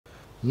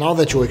Now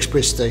that your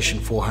Express Station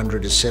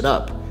 400 is set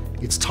up,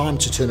 it's time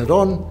to turn it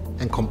on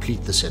and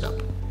complete the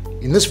setup.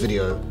 In this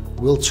video,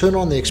 we'll turn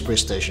on the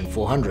Express Station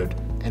 400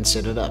 and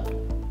set it up.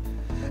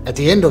 At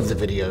the end of the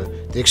video,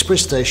 the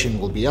Express Station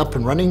will be up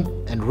and running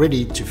and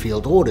ready to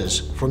field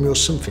orders from your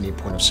Simphony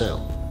point of sale.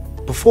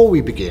 Before we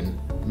begin,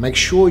 make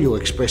sure your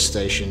Express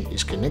Station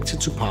is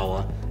connected to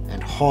power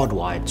and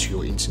hardwired to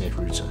your internet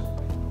router.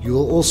 You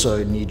will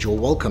also need your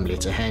welcome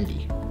letter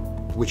handy,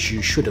 which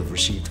you should have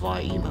received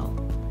via email.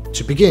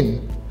 To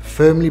begin,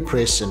 firmly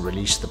press and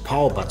release the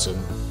power button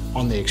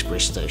on the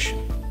Express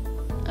Station.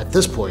 At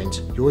this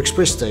point, your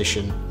Express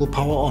Station will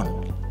power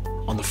on.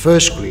 On the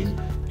first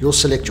screen, you'll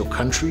select your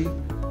country,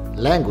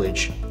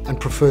 language, and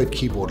preferred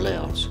keyboard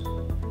layout.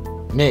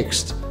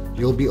 Next,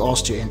 you'll be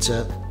asked to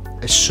enter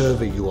a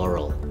server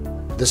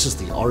URL. This is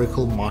the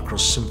Oracle MICROS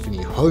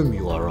Simphony home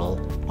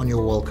URL on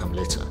your welcome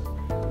letter.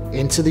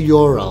 Enter the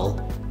URL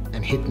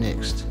and hit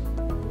Next.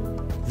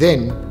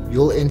 Then,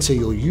 you'll enter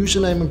your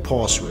username and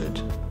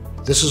password.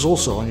 This is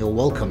also on your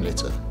welcome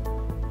letter.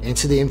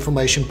 Enter the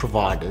information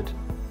provided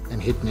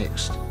and hit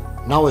Next.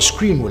 Now a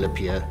screen will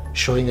appear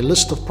showing a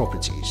list of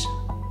properties.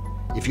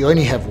 If you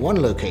only have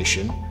one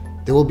location,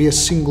 there will be a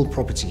single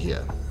property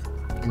here.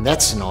 In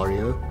that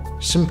scenario,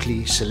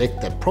 simply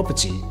select that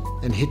property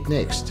and hit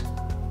Next.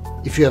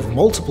 If you have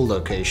multiple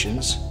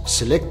locations,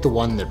 select the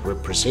one that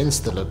represents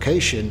the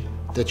location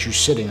that you're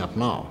setting up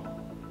now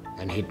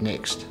and hit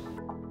Next.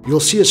 You'll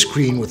see a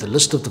screen with a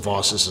list of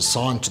devices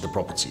assigned to the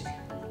property,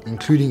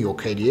 including your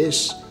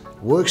KDS,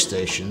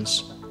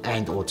 workstations,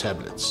 and/or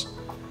tablets.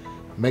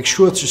 Make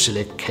sure to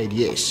select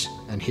KDS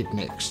and hit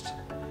Next.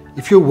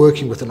 If you're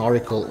working with an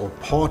Oracle or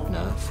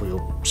partner for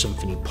your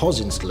Simphony POS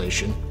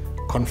installation,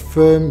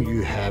 confirm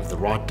you have the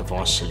right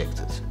device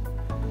selected.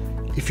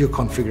 If you're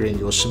configuring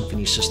your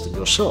Simphony system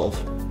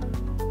yourself,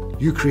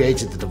 you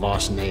created the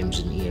device names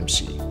in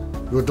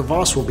EMC. Your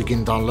device will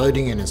begin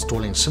downloading and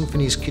installing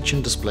Simphony's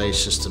kitchen display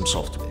system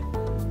software.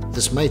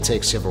 This may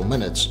take several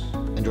minutes,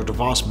 and your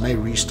device may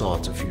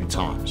restart a few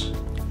times.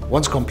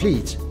 Once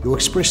complete, your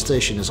Express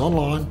Station is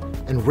online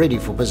and ready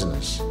for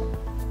business.